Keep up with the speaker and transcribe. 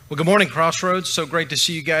Well, good morning, Crossroads. So great to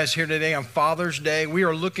see you guys here today on Father's Day. We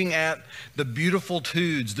are looking at the beautiful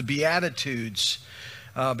Tudes, the Beatitudes,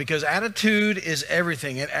 because attitude is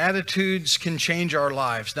everything, and attitudes can change our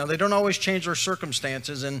lives. Now, they don't always change our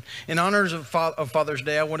circumstances, and in honors of Father's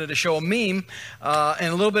Day, I wanted to show a meme and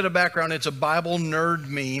a little bit of background. It's a Bible nerd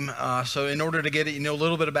meme, so in order to get it, you know a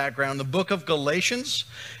little bit of background. The book of Galatians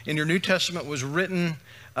in your New Testament was written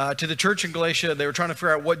to the church in Galatia. They were trying to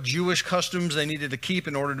figure out what Jewish customs they needed to keep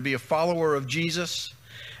in order to be a follower of Jesus.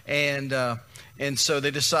 And so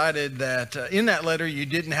they decided that in that letter, you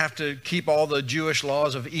didn't have to keep all the Jewish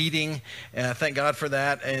laws of eating. Thank God for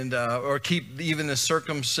that. And or keep even the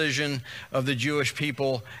circumcision of the Jewish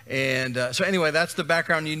people. And so anyway, that's the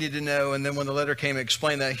background you need to know. And then when the letter came, it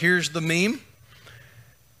explained that. Here's the meme.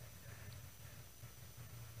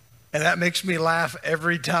 And that makes me laugh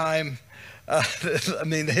every time. I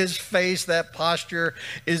mean, his face, that posture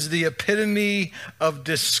is the epitome of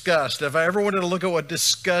disgust. If I ever wanted to look at what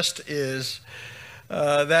disgust is,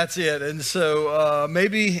 that's it. And so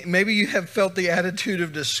maybe you have felt the attitude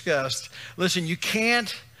of disgust. Listen, you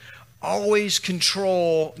can't always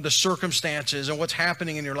control the circumstances and what's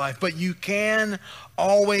happening in your life, but you can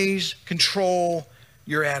always control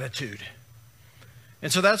your attitude.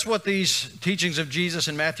 And so that's what these teachings of Jesus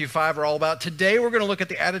in Matthew 5 are all about. Today we're going to look at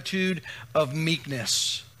the attitude of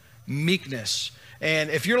meekness. Meekness. And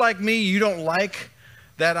if you're like me, you don't like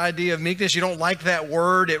that idea of meekness. You don't like that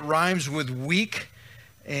word. It rhymes with weak.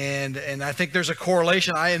 And I think there's a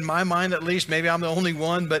correlation. In my mind at least, maybe I'm the only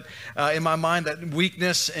one, but in my mind that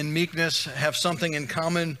weakness and meekness have something in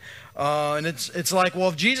common. And it's like, well,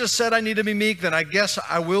 if Jesus said I need to be meek, then I guess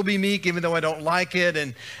I will be meek, even though I don't like it.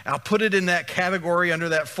 And I'll put it in that category under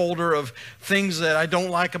that folder of things that I don't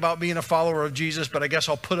like about being a follower of Jesus, but I guess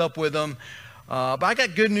I'll put up with them. But I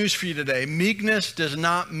got good news for you today. Meekness does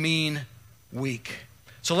not mean weak.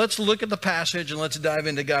 So let's look at the passage and let's dive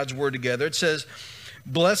into God's word together. It says,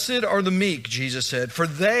 "Blessed are the meek," Jesus said, "for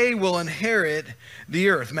they will inherit the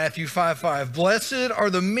earth." Matthew 5:5. Blessed are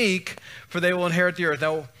the meek, for they will inherit the earth.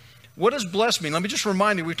 Now, what does blessed mean? Let me just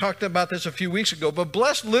remind you, we talked about this a few weeks ago, but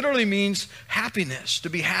blessed literally means happiness, to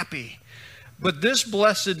be happy. But this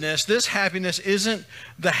blessedness, this happiness isn't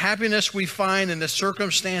the happiness we find in the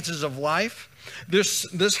circumstances of life.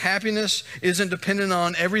 This happiness isn't dependent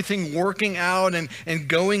on everything working out and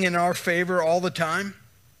going in our favor all the time.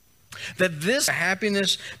 That this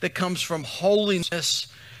happiness that comes from holiness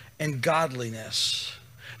and godliness.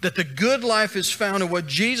 That the good life is found in what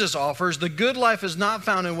Jesus offers. The good life is not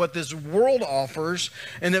found in what this world offers.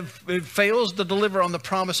 And it fails to deliver on the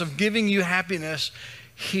promise of giving you happiness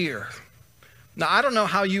here. Now, I don't know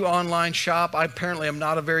how you online shop. I apparently am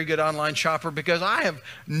not a very good online shopper because I have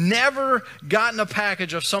never gotten a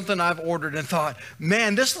package of something I've ordered and thought,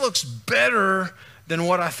 man, this looks better than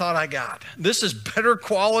what I thought I got. This is better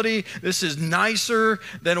quality. This is nicer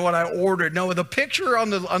than what I ordered. No, the picture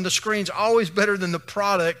on the screen is always better than the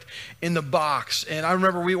product in the box. And I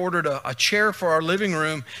remember we ordered a chair for our living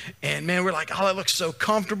room, and man, we're like, oh, it looks so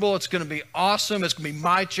comfortable. It's going to be awesome. It's going to be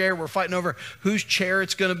my chair. We're fighting over whose chair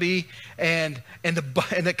it's going to be. And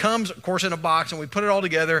it comes, of course, in a box, and we put it all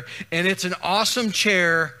together, and it's an awesome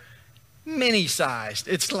chair, mini-sized.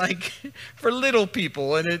 It's like for little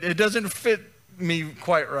people, and it doesn't fit me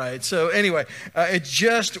quite right. So anyway, it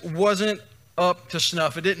just wasn't up to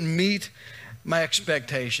snuff. It didn't meet my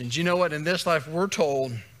expectations. You know what? In this life, we're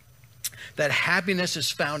told that happiness is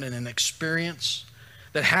found in an experience,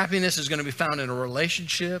 that happiness is going to be found in a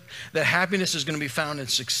relationship, that happiness is going to be found in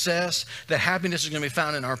success, that happiness is going to be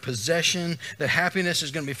found in our possession, that happiness is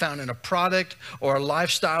going to be found in a product or a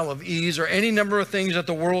lifestyle of ease or any number of things that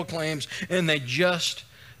the world claims, and they just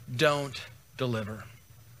don't deliver.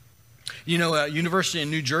 You know, University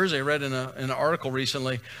in New Jersey, I read in an article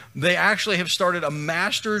recently, they actually have started a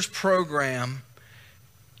master's program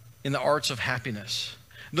in the arts of happiness.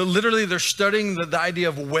 Literally, they're studying the idea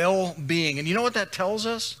of well-being. And you know what that tells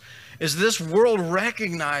us? Is this world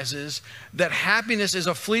recognizes that happiness is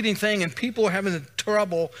a fleeting thing and people are having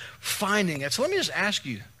trouble finding it. So let me just ask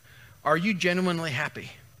you, are you genuinely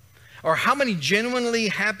happy? Or how many genuinely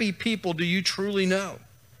happy people do you truly know?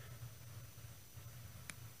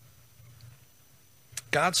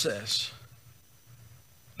 God says,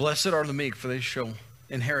 blessed are the meek, for they shall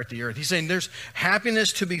inherit the earth. He's saying there's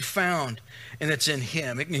happiness to be found, and it's in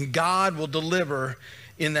Him. And God will deliver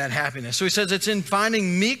in that happiness. So he says it's in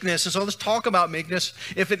finding meekness. And so let's talk about meekness.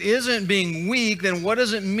 If it isn't being weak, then what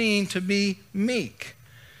does it mean to be meek?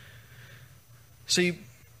 See,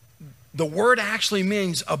 The word actually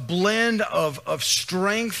means a blend of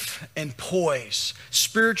strength and poise,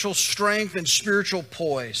 spiritual strength and spiritual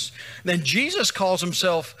poise. Then Jesus calls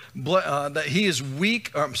himself that he is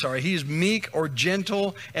he is meek or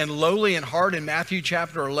gentle and lowly in heart in Matthew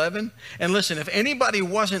chapter 11. And listen, if anybody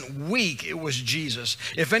wasn't weak, it was Jesus.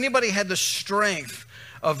 If anybody had the strength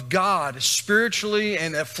of God spiritually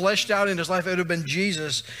and fleshed out in his life, it would have been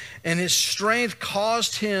Jesus. And his strength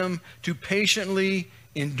caused him to patiently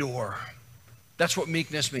endure. That's what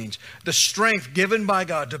meekness means. The strength given by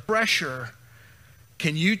God. The pressure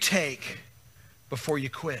can you take before you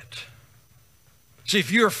quit? See,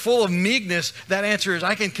 if you're full of meekness, that answer is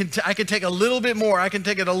I can take a little bit more. I can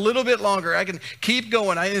take it a little bit longer. I can keep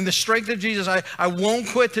going. In the strength of Jesus, I won't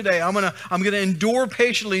quit today. I'm gonna endure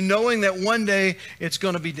patiently, knowing that one day it's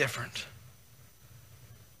going to be different.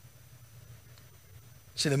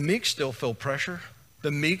 See, the meek still feel pressure.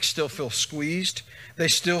 The meek still feel squeezed. They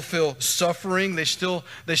still feel suffering. They still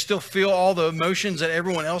feel all the emotions that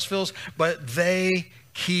everyone else feels, but they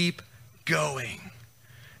keep going.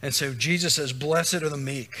 And so Jesus says, blessed are the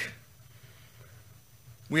meek.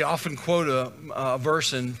 We often quote a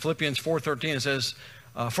verse in Philippians 4:13. It says,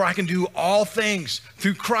 for I can do all things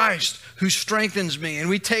through Christ who strengthens me. And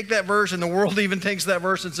we take that verse, and the world even takes that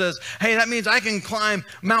verse and says, hey, that means I can climb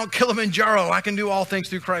Mount Kilimanjaro. I can do all things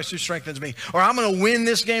through Christ who strengthens me. Or I'm going to win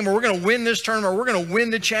this game, or we're going to win this tournament, or we're going to win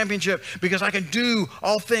the championship because I can do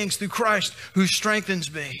all things through Christ who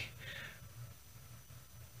strengthens me.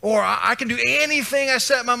 Or I can do anything I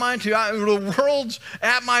set my mind to. The world's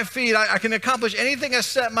at my feet. I can accomplish anything I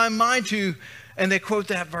set my mind to. And they quote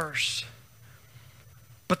that verse.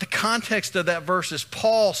 But the context of that verse is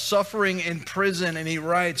Paul suffering in prison, and he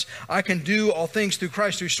writes, I can do all things through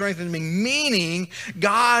Christ who strengthens me, meaning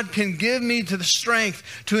God can give me the strength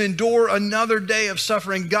to endure another day of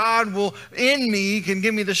suffering. God will, in me, can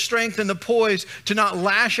give me the strength and the poise to not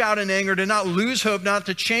lash out in anger, to not lose hope, not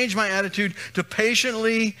to change my attitude, to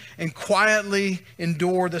patiently and quietly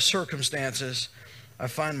endure the circumstances I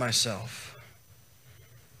find myself.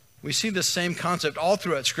 We see the same concept all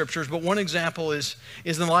throughout scriptures, but one example is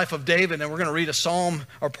in the life of David, and we're going to read a psalm,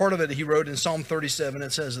 or part of it he wrote in Psalm 37.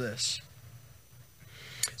 It says this.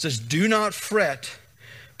 It says, do not fret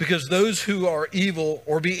because those who are evil,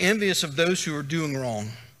 or be envious of those who are doing wrong.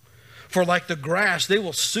 For like the grass, they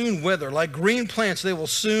will soon wither. Like green plants, they will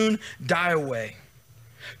soon die away.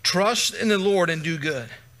 Trust in the Lord and do good.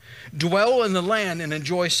 Dwell in the land and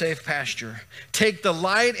enjoy safe pasture. Take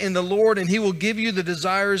delight in the Lord, and he will give you the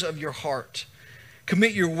desires of your heart.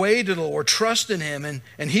 Commit your way to the Lord. Trust in him,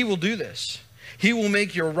 and he will do this. He will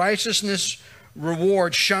make your righteousness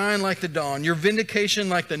reward shine like the dawn, your vindication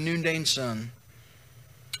like the noonday sun.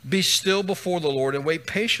 Be still before the Lord and wait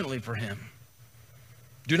patiently for him.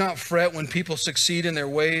 Do not fret when people succeed in their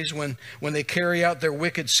ways, when they carry out their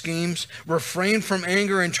wicked schemes. Refrain from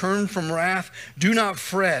anger and turn from wrath. Do not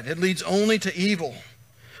fret. It leads only to evil.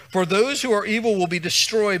 For those who are evil will be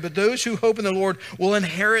destroyed, but those who hope in the Lord will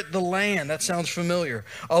inherit the land. That sounds familiar.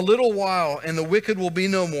 A little while, and the wicked will be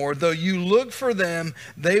no more. Though you look for them,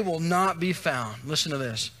 they will not be found. Listen to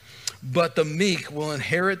this. But the meek will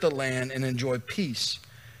inherit the land and enjoy peace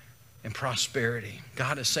and prosperity.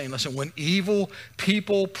 God is saying, listen, when evil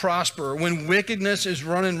people prosper, when wickedness is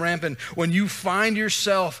running rampant, when you find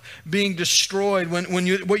yourself being destroyed, when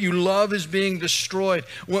what you love is being destroyed,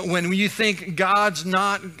 when you think God's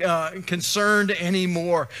not concerned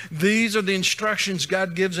anymore, these are the instructions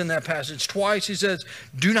God gives in that passage. Twice he says,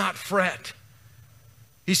 do not fret.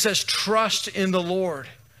 He says, trust in the Lord.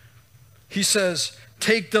 He says,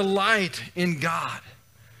 take delight in God.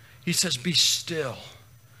 He says, be still.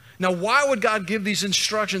 Now, why would God give these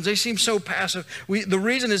instructions? They seem so passive. The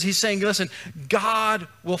reason is he's saying, listen, God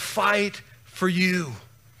will fight for you.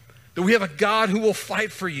 That we have a God who will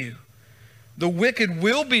fight for you. The wicked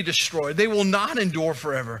will be destroyed. They will not endure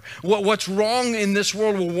forever. What's wrong in this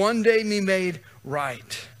world will one day be made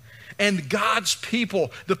right. And God's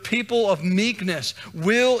people, the people of meekness,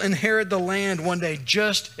 will inherit the land one day,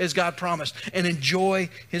 just as God promised, and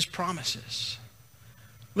enjoy his promises.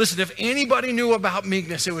 Listen, if anybody knew about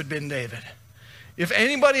meekness, it would have been David. If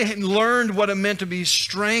anybody had learned what it meant to be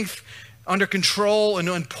strength under control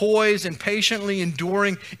and poise and patiently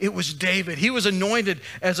enduring, it was David. He was anointed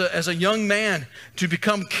as a young man to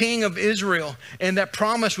become king of Israel, and that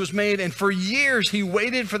promise was made. And for years, he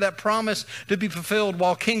waited for that promise to be fulfilled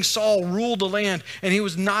while King Saul ruled the land, and he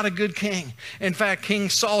was not a good king. In fact, King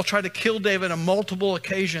Saul tried to kill David on multiple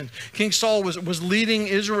occasions. King Saul was leading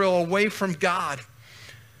Israel away from God.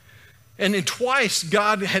 And then twice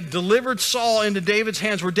God had delivered Saul into David's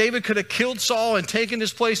hands, where David could have killed Saul and taken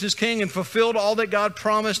his place as king and fulfilled all that God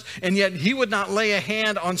promised. And yet he would not lay a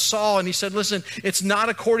hand on Saul. And he said, listen, it's not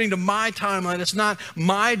according to my timeline. It's not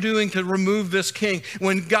my doing to remove this king.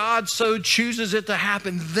 When God so chooses it to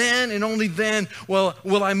happen, then and only then will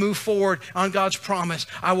I move forward on God's promise.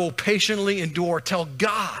 I will patiently endure till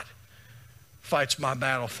God fights my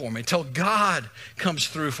battle for me, till God comes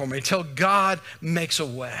through for me, till God makes a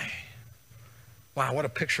way. Wow, what a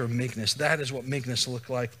picture of meekness. That is what meekness looked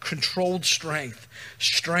like. Controlled strength,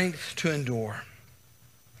 strength to endure.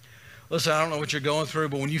 Listen, I don't know what you're going through,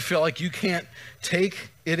 but when you feel like you can't take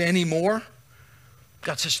it anymore,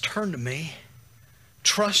 God says, turn to me.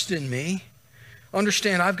 Trust in me.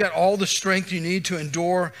 Understand, I've got all the strength you need to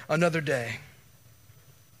endure another day.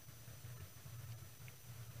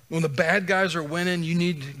 When the bad guys are winning, you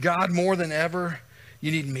need God more than ever.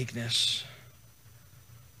 You need meekness.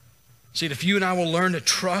 See, if you and I will learn to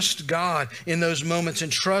trust God in those moments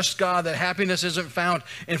and trust God that happiness isn't found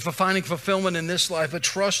in finding fulfillment in this life, but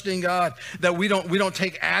trusting God that we don't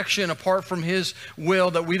take action apart from His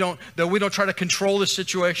will, that we don't try to control the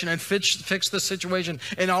situation and fix the situation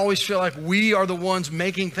and always feel like we are the ones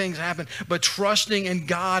making things happen, but trusting in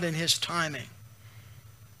God and His timing,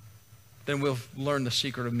 then we'll learn the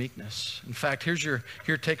secret of meekness. In fact, here's your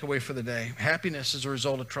takeaway for the day. Happiness is a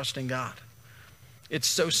result of trusting God. It's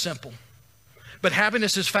so simple. But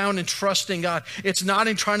happiness is found in trusting God. It's not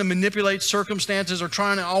in trying to manipulate circumstances or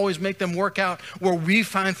trying to always make them work out where we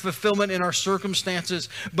find fulfillment in our circumstances,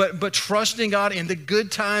 but trusting God in the good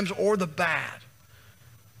times or the bad.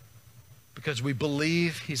 Because we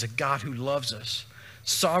believe He's a God who loves us,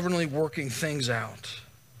 sovereignly working things out.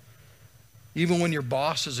 Even when your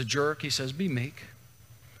boss is a jerk, He says, be meek.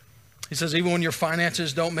 He says, even when your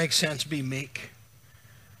finances don't make sense, be meek.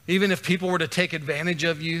 Even if people were to take advantage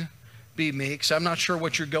of you, be meek. So I'm not sure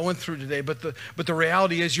what you're going through today, but the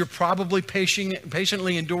reality is you're probably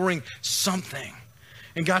patiently enduring something.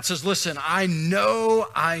 And God says, listen, I know.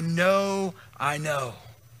 And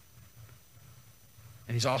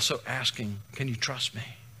He's also asking, can you trust me?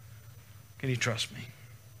 Can you trust me?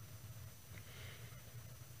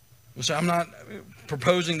 So I'm not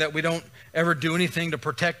proposing that we don't ever do anything to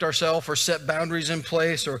protect ourselves or set boundaries in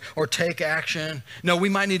place or take action. No, we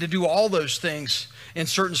might need to do all those things in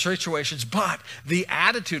certain situations, but the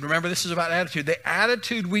attitude, remember this is about attitude, the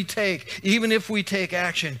attitude we take, even if we take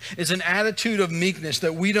action, is an attitude of meekness,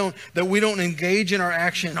 that we don't engage in our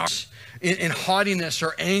actions in haughtiness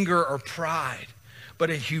or anger or pride, but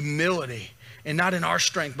in humility, and not in our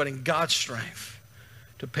strength, but in God's strength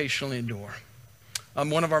to patiently endure.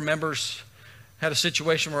 One of our members had a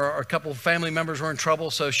situation where a couple of family members were in trouble,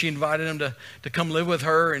 so she invited him to come live with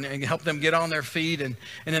her and help them get on their feet. And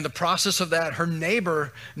in the process of that, her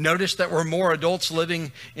neighbor noticed that there were more adults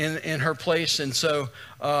living in her place, and so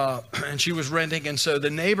and she was renting. And so the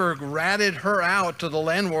neighbor ratted her out to the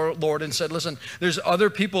landlord and said, listen, there's other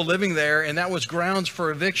people living there, and that was grounds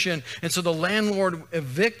for eviction. And so the landlord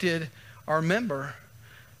evicted our member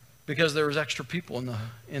because there was extra people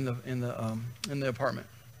in the apartment.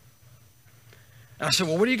 And I said,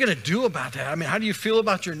 well, what are you going to do about that? I mean, how do you feel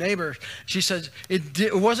about your neighbors? She said,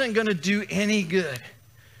 it wasn't going to do any good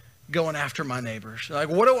going after my neighbors. Like,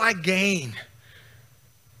 what do I gain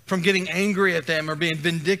from getting angry at them or being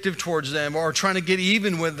vindictive towards them or trying to get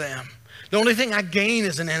even with them? The only thing I gain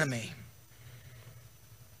is an enemy.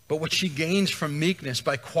 But what she gains from meekness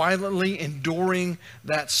by quietly enduring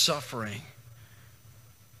that suffering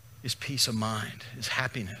is peace of mind, is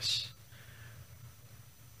happiness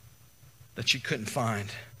that she couldn't find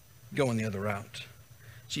going the other route.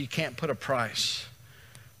 So you can't put a price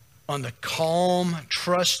on the calm,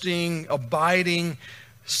 trusting, abiding,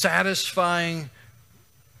 satisfying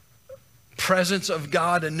presence of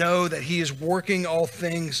God to know that He is working all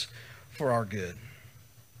things for our good.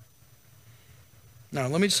 Now,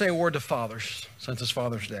 let me say a word to fathers, since it's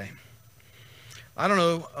Father's Day. I don't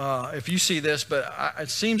know if you see this, but it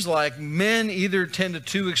seems like men either tend to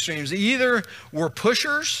two extremes. Either we're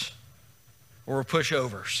pushers or we're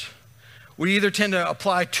pushovers. We either tend to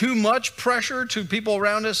apply too much pressure to people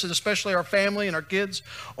around us, and especially our family and our kids,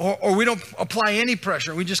 or we don't apply any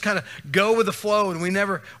pressure. We just kind of go with the flow, and we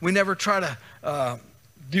never try to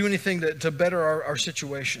do anything to better our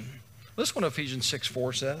situation. Listen to what Ephesians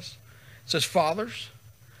 6:4 says. It says, fathers,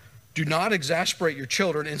 do not exasperate your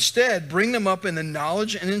children. Instead, bring them up in the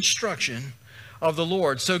knowledge and instruction of the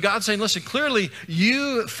Lord. So God's saying, listen, clearly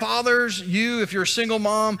you fathers, you, if you're a single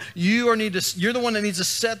mom, you're the one that needs to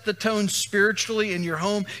set the tone spiritually in your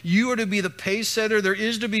home. You are to be the pace setter. There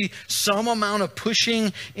is to be some amount of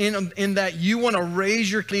pushing in that you want to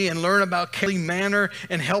raise your kid and learn about godly manner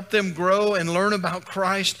and help them grow and learn about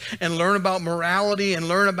Christ and learn about morality and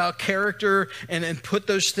learn about character and put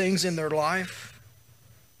those things in their life.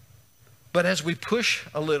 But as we push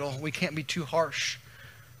a little, we can't be too harsh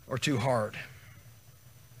or too hard.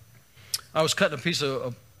 I was cutting a piece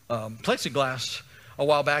of plexiglass a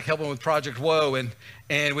while back, helping with Project Woe,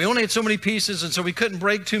 and we only had so many pieces, and so we couldn't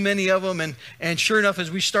break too many of them. And sure enough, as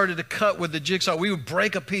we started to cut with the jigsaw, we would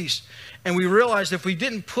break a piece, and we realized if we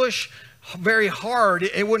didn't push very hard,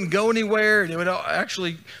 it wouldn't go anywhere, and it would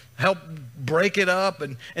actually help break it up.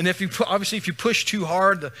 And if you push too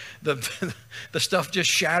hard, the stuff just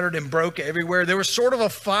shattered and broke everywhere. There was sort of a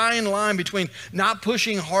fine line between not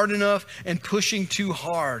pushing hard enough and pushing too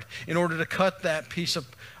hard in order to cut that piece of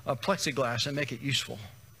plexiglass and make it useful.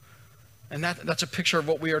 And that's a picture of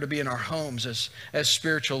what we are to be in our homes as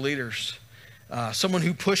spiritual leaders. Someone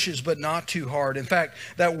who pushes but not too hard. In fact,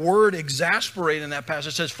 that word exasperate in that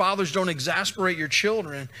passage says, fathers, don't exasperate your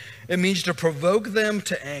children. It means to provoke them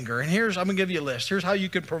to anger. And I'm going to give you a list. Here's how you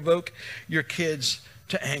can provoke your kids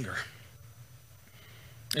to anger.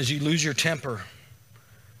 As you lose your temper,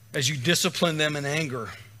 as you discipline them in anger,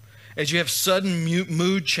 as you have sudden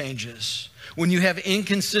mood changes, when you have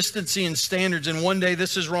inconsistency in standards, and one day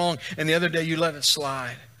this is wrong and the other day you let it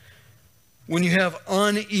slide. When you have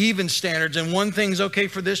uneven standards and one thing's okay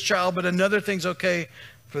for this child, but another thing's okay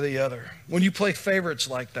for the other. When you play favorites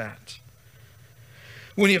like that.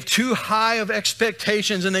 When you have too high of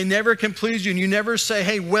expectations and they never can please you, and you never say,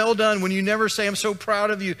 hey, well done. When you never say, I'm so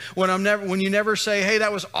proud of you. When you never say, hey,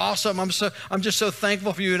 that was awesome. I'm just so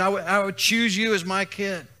thankful for you, and I would choose you as my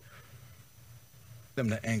kid. Them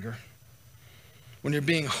to anger. When you're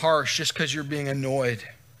being harsh just because you're being annoyed.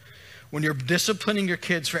 When you're disciplining your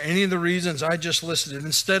kids for any of the reasons I just listed,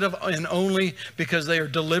 instead of and only because they are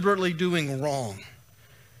deliberately doing wrong,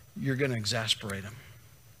 you're going to exasperate them.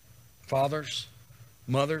 Fathers,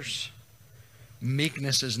 mothers,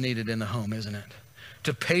 meekness is needed in the home, isn't it?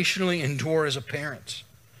 To patiently endure as a parent,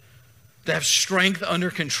 to have strength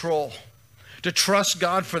under control, to trust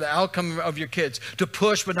God for the outcome of your kids, to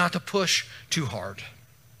push but not to push too hard.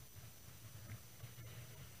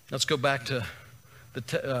 Let's go back to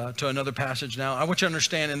another passage now. I want you to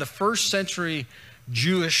understand, in the first century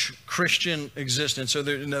Jewish Christian existence, so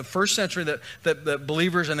in the first century that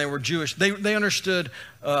believers, and they were Jewish, they understood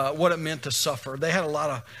what it meant to suffer. They had a lot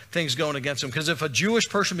of things going against them, because if a Jewish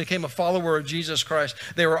person became a follower of Jesus Christ,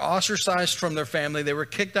 they were ostracized from their family, they were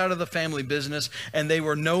kicked out of the family business, and they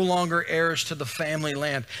were no longer heirs to the family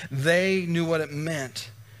land. They knew what it meant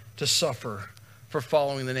to suffer for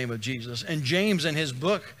following the name of Jesus. And James in his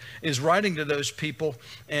book is writing to those people,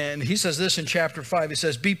 and he says this in chapter 5. He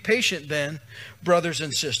says, be patient then, brothers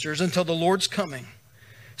and sisters, until the Lord's coming.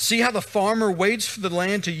 See how the farmer waits for the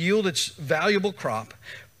land to yield its valuable crop,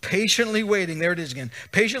 patiently waiting, there it is again,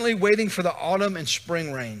 patiently waiting for the autumn and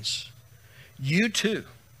spring rains. You too,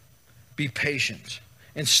 be patient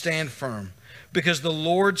and stand firm, because the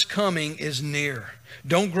Lord's coming is near.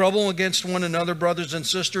 Don't grumble against one another, brothers and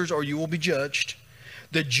sisters, or you will be judged.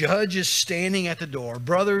 The judge is standing at the door.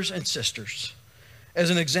 Brothers and sisters, as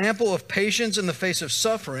an example of patience in the face of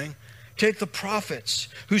suffering, take the prophets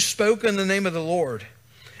who spoke in the name of the Lord.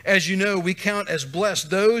 As you know, we count as blessed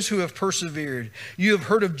those who have persevered. You have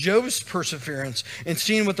heard of Job's perseverance and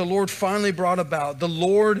seen what the Lord finally brought about. The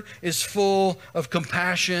Lord is full of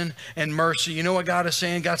compassion and mercy. You know what God is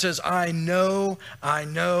saying? God says, I know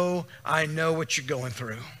what you're going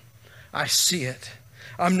through. I see it.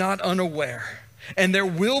 I'm not unaware. And there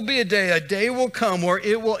will be a day will come where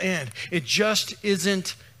it will end. It just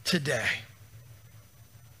isn't today.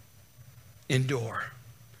 Endure.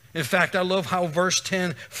 In fact, I love how verse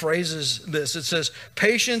 10 phrases this. It says,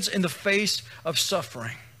 patience in the face of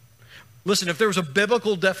suffering. Listen, if there was a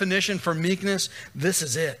biblical definition for meekness, this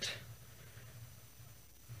is it.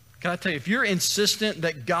 Can I tell you, if you're insistent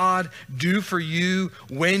that God do for you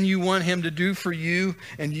when you want him to do for you,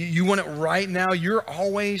 and you want it right now, you're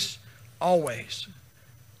always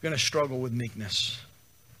going to struggle with meekness.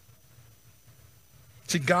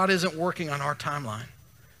 See, God isn't working on our timeline.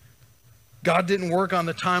 God didn't work on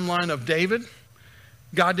the timeline of David.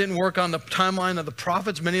 God didn't work on the timeline of the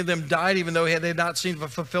prophets. Many of them died even though they had not seen the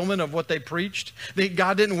fulfillment of what they preached.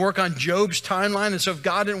 God didn't work on Job's timeline. And so if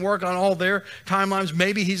God didn't work on all their timelines,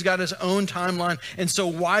 maybe he's got his own timeline. And so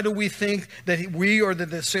why do we think that we are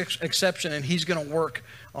the exception and he's going to work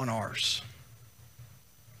on ours?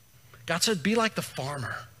 God said, be like the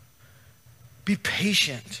farmer. Be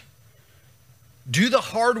patient. Do the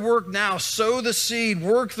hard work now. Sow the seed,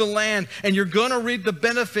 work the land, and you're going to reap the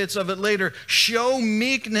benefits of it later. Show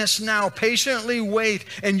meekness now. Patiently wait,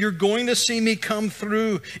 and you're going to see me come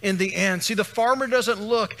through in the end. See, the farmer doesn't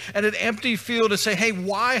look at an empty field and say, hey,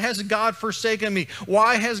 why has God forsaken me?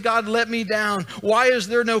 Why has God let me down? Why is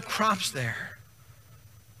there no crops there?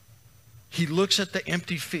 He looks at the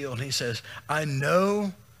empty field and he says, I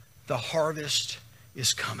know the harvest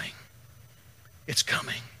is coming. It's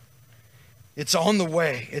coming. It's on the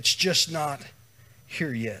way. It's just not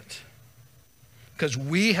here yet. Because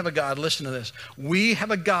we have a God, listen to this, we have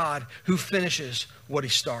a God who finishes what he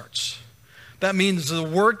starts. That means the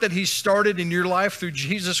work that he started in your life through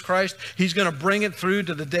Jesus Christ, he's going to bring it through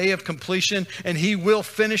to the day of completion, and he will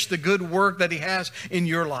finish the good work that he has in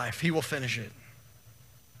your life. He will finish it.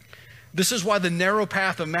 This is why the narrow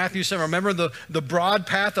path of Matthew 7, remember the broad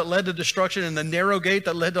path that led to destruction and the narrow gate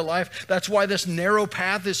that led to life? That's why this narrow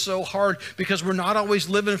path is so hard, because we're not always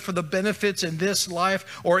living for the benefits in this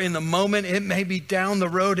life or in the moment. It may be down the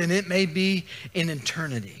road, and it may be in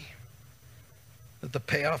eternity that the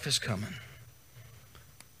payoff is coming.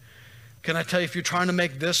 Can I tell you, if you're trying to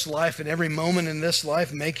make this life and every moment in this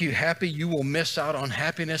life make you happy, you will miss out on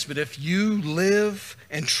happiness. But if you live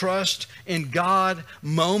and trust in God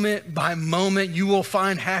moment by moment, you will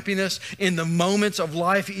find happiness in the moments of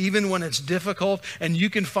life, even when it's difficult. And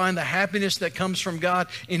you can find the happiness that comes from God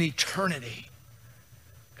in eternity,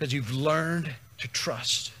 because you've learned to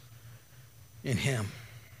trust in him.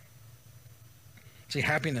 See,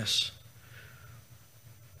 happiness,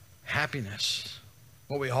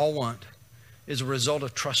 what we all want, is a result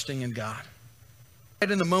of trusting in God.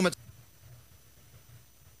 Right in the moment.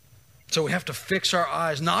 So we have to fix our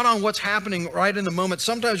eyes, not on what's happening right in the moment.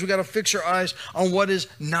 Sometimes we got to fix our eyes on what is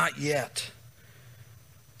not yet.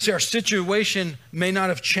 See, our situation may not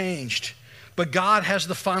have changed, but God has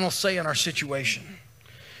the final say in our situation.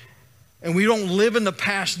 And we don't live in the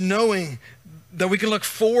past knowing that we can look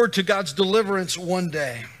forward to God's deliverance one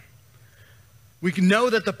day. We can know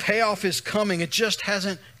that the payoff is coming. It just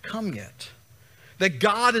hasn't come yet. That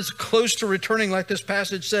God is close to returning, like this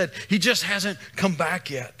passage said. He just hasn't come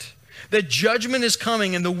back yet. That judgment is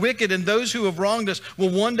coming, and the wicked and those who have wronged us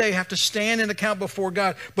will one day have to stand and account before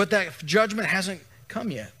God. But that judgment hasn't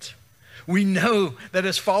come yet. We know that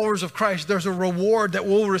as followers of Christ, there's a reward that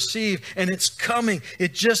we'll receive, and it's coming.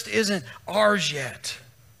 It just isn't ours yet.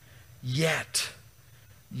 Yet.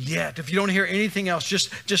 If you don't hear anything else,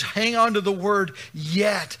 just hang on to the word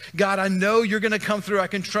yet. God, I know you're going to come through. I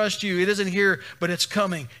can trust you. It isn't here, but it's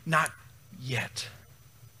coming. Not yet.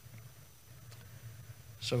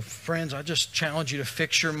 So friends, I just challenge you to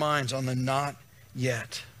fix your minds on the not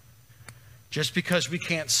yet. Just because we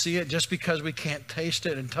can't see it, just because we can't taste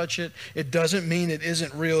it and touch it, it doesn't mean it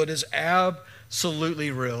isn't real. It is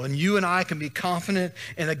absolutely real. And you and I can be confident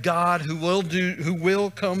in a God who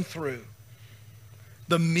will come through.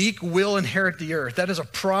 The meek will inherit the earth. That is a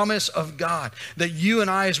promise of God, that you and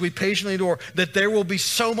I, as we patiently endure, that there will be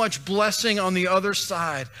so much blessing on the other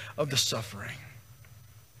side of the suffering.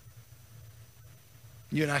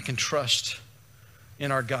 You and I can trust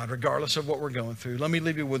in our God, regardless of what we're going through. Let me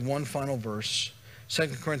leave you with one final verse. 2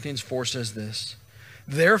 Corinthians 4 says this,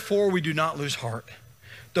 therefore we do not lose heart.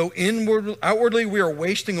 Though outwardly we are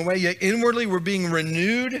wasting away, yet inwardly we're being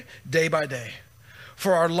renewed day by day.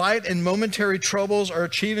 For our light and momentary troubles are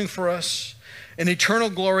achieving for us an eternal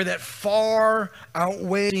glory that far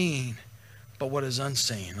outweighs but what is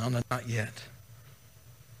unseen, on the not yet.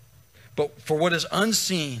 But for what is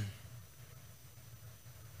unseen,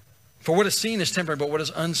 for what is seen is temporary, but what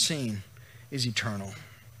is unseen is eternal.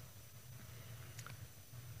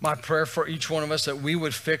 My prayer for each one of us, that we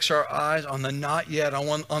would fix our eyes on the not yet,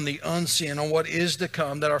 on the unseen, on what is to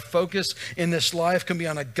come, that our focus in this life can be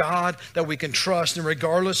on a God that we can trust. And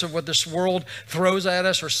regardless of what this world throws at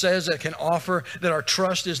us or says that can offer, that our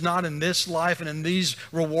trust is not in this life and in these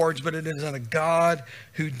rewards, but it is in a God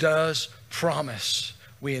who does promise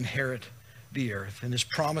we inherit the earth. And his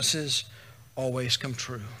promises always come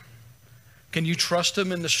true. Can you trust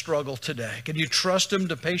him in the struggle today? Can you trust him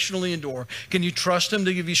to patiently endure? Can you trust him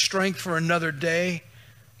to give you strength for another day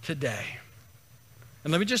today?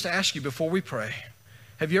 And let me just ask you before we pray,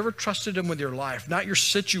 have you ever trusted him with your life? Not your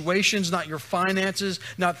situations, not your finances,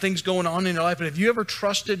 not things going on in your life, but have you ever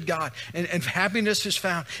trusted God? And happiness is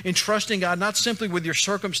found in trusting God, not simply with your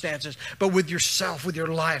circumstances, but with yourself, with your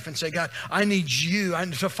life, and say, God, I need you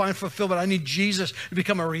to find fulfillment. I need Jesus to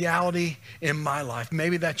become a reality in my life.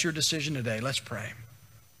 Maybe that's your decision today. Let's pray.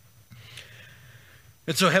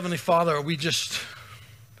 And so, Heavenly Father, we just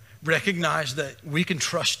recognize that we can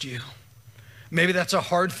trust you. Maybe that's a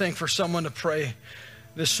hard thing for someone to pray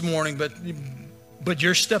this morning, but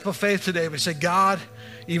your step of faith today would say, God,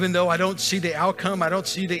 even though I don't see the outcome, I don't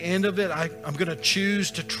see the end of it, I'm going to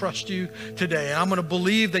choose to trust you today. And I'm going to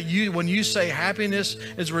believe that when you say happiness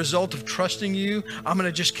is a result of trusting you, I'm going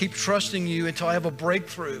to just keep trusting you until I have a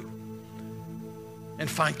breakthrough and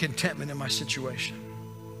find contentment in my situation.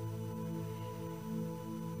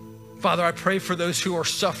 Father, I pray for those who are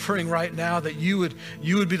suffering right now that you would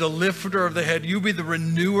be the lifter of the head. You would be the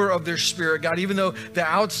renewer of their spirit, God. Even though the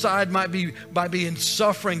outside might be in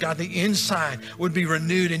suffering, God, the inside would be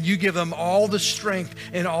renewed, and you give them all the strength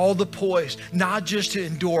and all the poise, not just to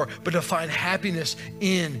endure, but to find happiness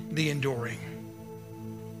in the enduring.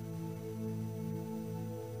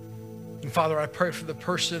 And Father, I pray for the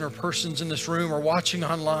person or persons in this room or watching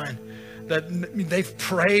online that they've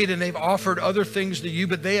prayed and they've offered other things to you,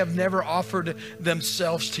 but they have never offered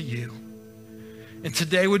themselves to you. And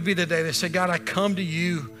today would be the day they say, God, I come to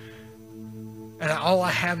you and all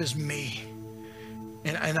I have is me.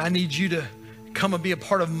 And I need you to come and be a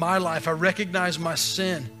part of my life. I recognize my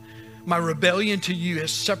sin. My rebellion to you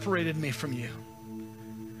has separated me from you.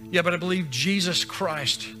 Yeah, but I believe Jesus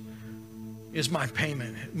Christ is my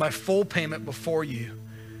payment, my full payment before you,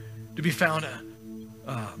 to be found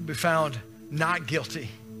not guilty.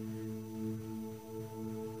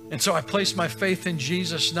 And so I place my faith in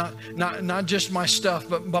Jesus, not just my stuff,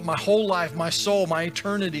 but my whole life, my soul, my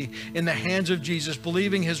eternity in the hands of Jesus,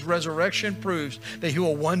 believing his resurrection proves that he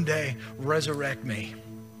will one day resurrect me.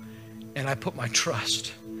 And I put my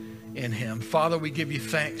trust in him. Father, we give you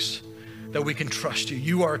thanks that we can trust you.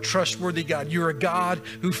 You are a trustworthy God. You're a God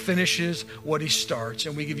who finishes what he starts.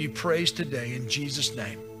 And we give you praise today in Jesus'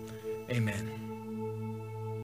 name. Amen.